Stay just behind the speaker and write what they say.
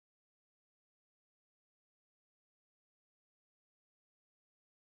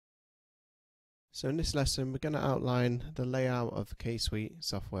So in this lesson we're going to outline the layout of KSUITE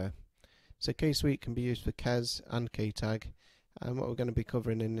software. So KSUITE can be used for KES and KTAG, and what we're going to be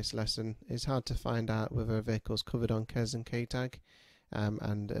covering in this lesson is how to find out whether a vehicle is covered on KES and KTAG,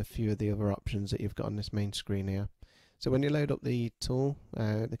 and a few of the other options that you've got on this main screen here. So when you load up the tool,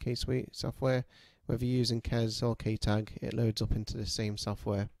 the KSUITE software, whether you're using KES or KTAG, it loads up into the same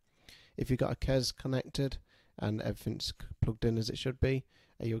software. If you've got a KES connected and everything's plugged in as it should be,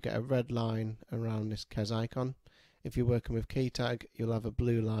 you'll get a red line around this KES icon. If you're working with KTAG, you'll have a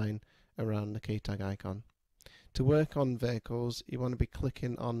blue line around the KTAG icon. To work on vehicles, you want to be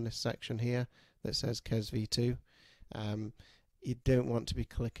clicking on this section here that says KES V2. You don't want to be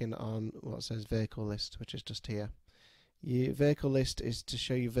clicking on what says vehicle list, which is just here. Your vehicle list is to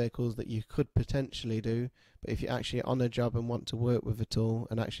show you vehicles that you could potentially do, but if you're actually on a job and want to work with a tool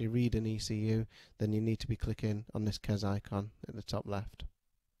and actually read an ECU, then you need to be clicking on this KES icon at the top left.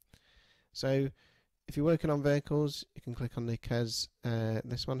 So if you're working on vehicles, you can click on the KES,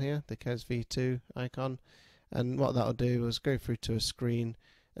 this one here, the KES V2 icon, and what that'll do is go through to a screen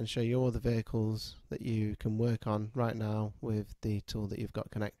and show you all the vehicles that you can work on right now with the tool that you've got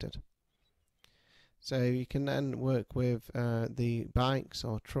connected. So you can then work with the bikes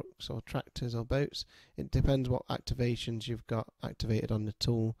or trucks or tractors or boats. It depends what activations you've got activated on the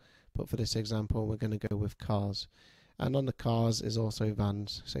tool, but for this example we're going to go with cars. And on the cars is also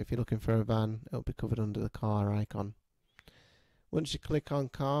vans. So if you're looking for a van, it'll be covered under the car icon. Once you click on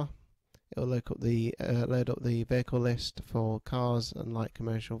car, it'll load up the vehicle list for cars and light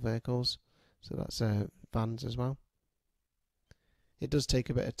commercial vehicles. So that's vans as well. It does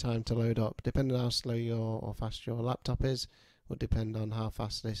take a bit of time to load up, depending on how slow or fast your laptop is, will depend on how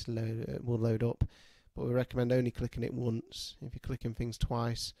fast this will load up. But we recommend only clicking it once. If you're clicking things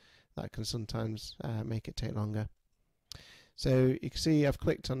twice, that can sometimes make it take longer. So you can see I've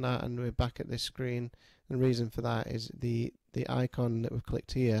clicked on that and we're back at this screen. And the reason for that is the icon that we've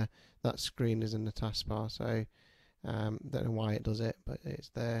clicked here, that screen is in the taskbar. So don't know why it does it, but it's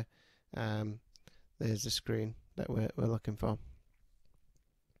there. There's the screen that we're looking for.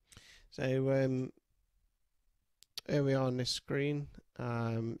 So here we are on this screen.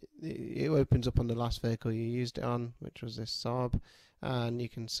 It opens up on the last vehicle you used it on, which was this Saab, and you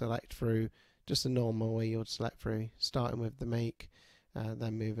can select through just the normal way you would select through, starting with the make,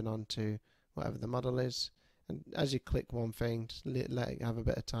 then moving on to whatever the model is. And as you click one thing, just let it have a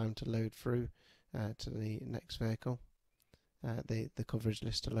bit of time to load through to the next vehicle, the coverage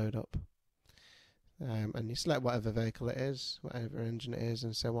list to load up. And you select whatever vehicle it is, whatever engine it is,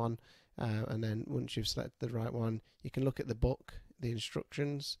 and so on. And then once you've selected the right one, you can look at the book, the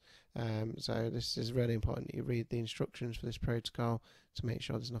instructions. So this is really important that you read the instructions for this protocol to make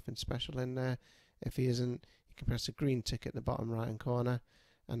sure there's nothing special in there. If he isn't, you can press the green tick at the bottom right hand corner,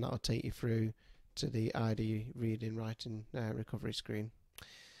 and that'll take you through to the ID reading, writing, recovery screen.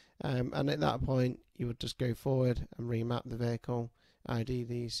 And at that point, you would just go forward and remap the vehicle, ID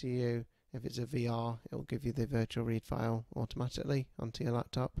the ECU. If it's a VR, it will give you the virtual read file automatically onto your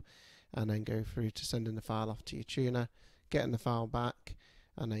laptop, and then go through to sending the file off to your tuner, getting the file back,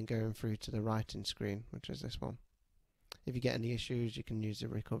 and then going through to the writing screen, which is this one. If you get any issues, you can use the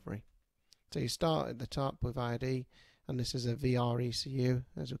recovery. So you start at the top with ID, and this is a VR ECU,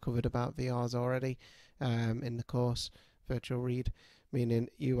 as we've covered about VRs already in the course, virtual read, meaning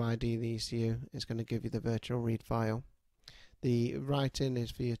you ID the ECU, is going to give you the virtual read file. The writing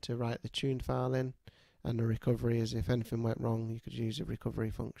is for you to write the tuned file in, and the recovery is if anything went wrong, you could use a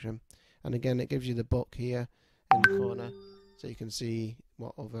recovery function. And again, it gives you the book here in the corner, so you can see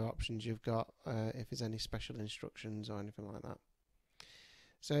what other options you've got, if there's any special instructions or anything like that.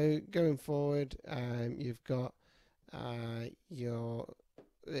 So going forward, you've got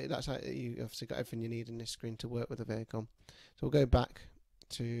that's how you obviously got everything you need in this screen to work with the vehicle. So we'll go back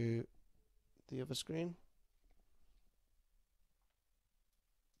to the other screen.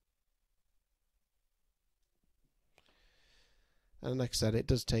 And like I said, it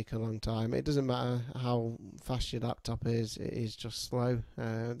does take a long time. It doesn't matter how fast your laptop is, it is just slow.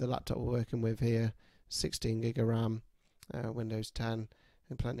 The laptop we're working with here, 16 gig of RAM, Windows 10,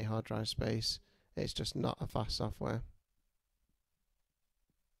 and plenty of hard drive space. It's just not a fast software.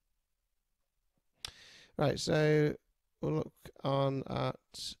 Right, so we'll look on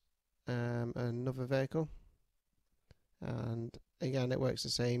at another vehicle. And again, it works the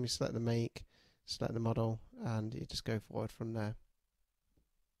same. You select the make, select the model, and you just go forward from there.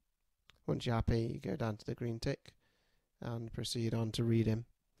 Once you're happy, you go down to the green tick and proceed on to reading.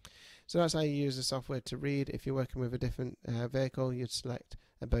 So that's how you use the software to read. If you're working with a different vehicle, you'd select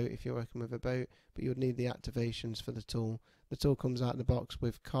a boat if you're working with a boat, but you would need the activations for the tool. The tool comes out of the box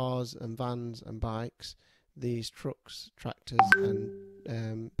with cars and vans and bikes. These trucks, tractors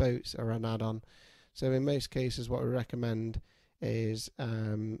and boats are an add-on. So in most cases what we recommend is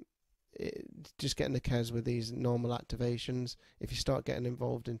just getting the KES with these normal activations. If you start getting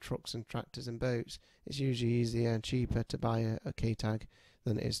involved in trucks and tractors and boats, it's usually easier and cheaper to buy a KTAG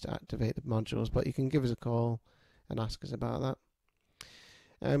than it is to activate the modules, but you can give us a call and ask us about that.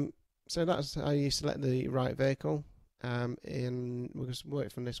 So that's how you select the right vehicle. We'll just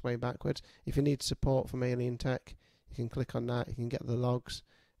work from this way backwards. If you need support from Alien Tech, you can click on that. You can get the logs,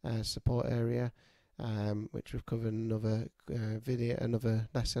 support area, which we've covered in another video, another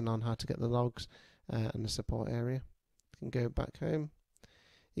lesson on how to get the logs and the support area. You can go back home.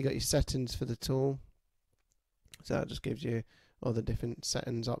 You got your settings for the tool, so that just gives you all the different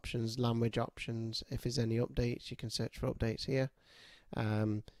settings options, language options. If there's any updates, you can search for updates here.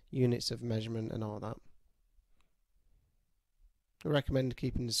 Units of measurement and all that. I recommend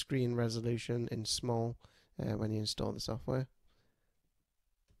keeping the screen resolution in small when you install the software.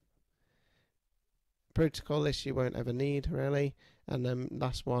 Protocol list you won't ever need really, and then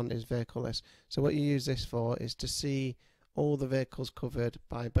last one is vehicle list. So what you use this for is to see all the vehicles covered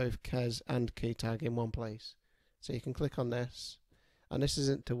by both KES and KTAG in one place. So you can click on this, and this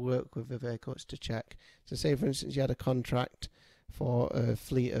isn't to work with the vehicle, it's to check. So say for instance you had a contract for a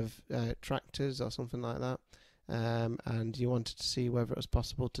fleet of tractors or something like that, and you wanted to see whether it was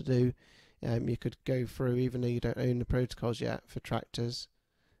possible to do. You could go through, even though you don't own the protocols yet for tractors,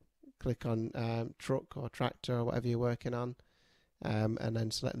 click on truck or tractor or whatever you're working on, and then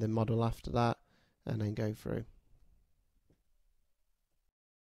select the model after that and then go through.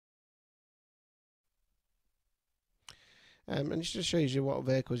 And it just shows you what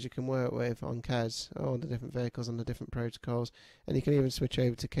vehicles you can work with on KES, all the different vehicles and the different protocols, and you can even switch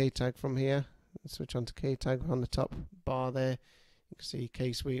over to KTAG from here. Switch on to KTAG on the top bar there. You can see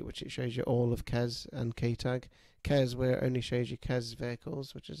KSUITE, which it shows you all of KES and KTAG. KES, where it only shows you KES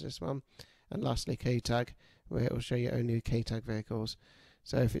vehicles, which is this one, and lastly KTAG, where it will show you only KTAG vehicles.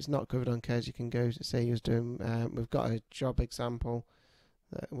 So if it's not covered on KES, you can go to say you're doing. We've got a job example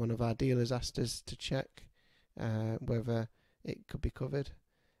that one of our dealers asked us to check whether it could be covered.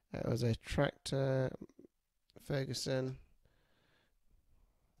 It was a tractor, Ferguson.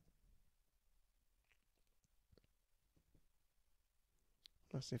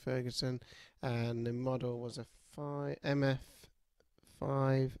 Massey Ferguson, and the model was a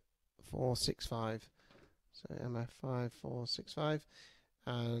MF5465. So MF5465,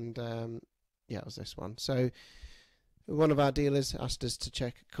 and yeah, it was this one. So one of our dealers asked us to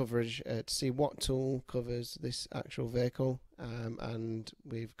check coverage to see what tool covers this actual vehicle, and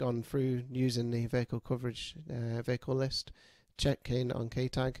we've gone through using the vehicle coverage vehicle list, check in on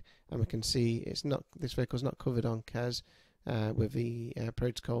KTAG, and we can see it's not, this vehicle is not covered on KES with the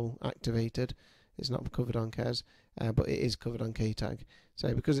protocol activated. It's not covered on KES, but it is covered on KTAG.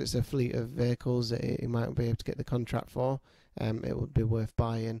 So because it's a fleet of vehicles that it might be able to get the contract for, it would be worth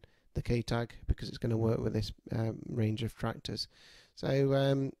buying the KTAG because it's going to work with this range of tractors.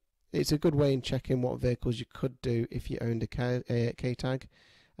 So it's a good way in checking what vehicles you could do if you owned a KTAG.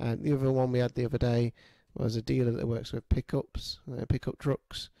 The other one we had the other day was a dealer that works with pickups, pickup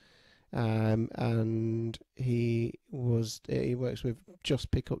trucks, and he works with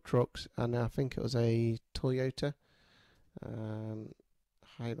just pickup trucks, and I think it was a Toyota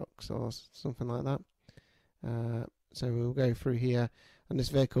Hilux or something like that. So we'll go through here, and this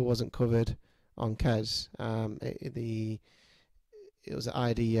vehicle wasn't covered on KES. It was an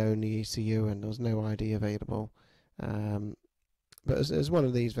ID only ECU, and there was no ID available. But it was one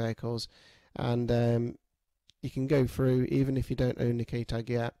of these vehicles, and you can go through even if you don't own the KTAG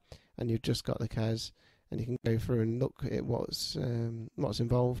yet, and you've just got the KES, and you can go through and look at what's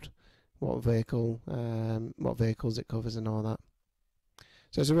involved, what vehicles it covers, and all that.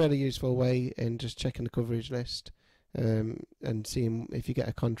 So it's a really useful way in just checking the coverage list, and seeing if you get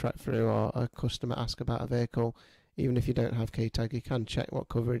a contract through or a customer ask about a vehicle. Even if you don't have KTAG, you can check what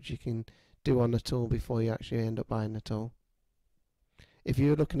coverage you can do on the tool before you actually end up buying the tool. If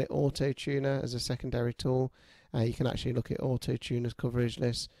you're looking at Auto Tuner as a secondary tool, you can actually look at Auto Tuner's coverage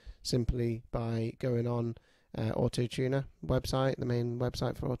list simply by going on Auto Tuner website, the main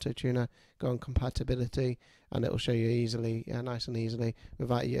website for Auto Tuner. Go on compatibility, and it will show you easily, nice and easily,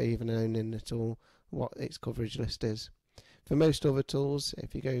 without you even owning the tool, what its coverage list is. For most other tools,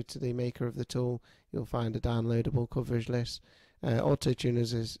 if you go to the maker of the tool, you'll find a downloadable coverage list. Auto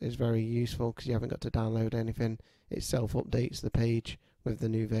Tuners is very useful because you haven't got to download anything. It self-updates the page with the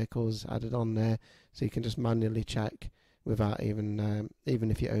new vehicles added on there, so you can just manually check without even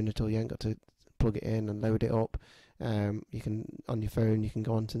if you own a tool, you ain't got to plug it in and load it up. You can, on your phone, you can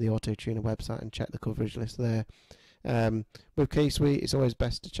go onto the Auto Tuner website and check the coverage list there. With KSUITE, it's always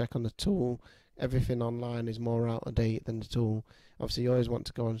best to check on the tool. Everything online is more out of date than the tool. Obviously, you always want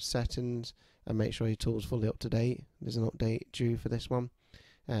to go on settings and make sure your tool's fully up to date. There's an update due for this one,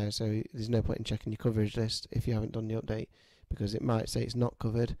 so there's no point in checking your coverage list if you haven't done the update, because it might say it's not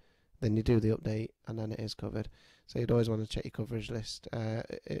covered. Then you do the update and then it is covered. So you'd always want to check your coverage list,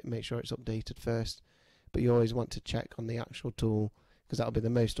 make sure it's updated first. But you always want to check on the actual tool, because that'll be the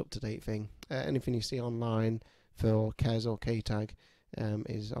most up-to-date thing. Anything you see online for KES or KTAG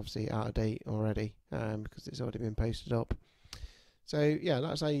is obviously out of date already, because it's already been posted up. So yeah,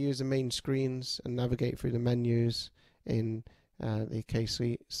 that's how you use the main screens and navigate through the menus in the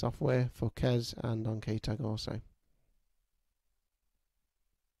KSUITE software for KES and on KTAG also.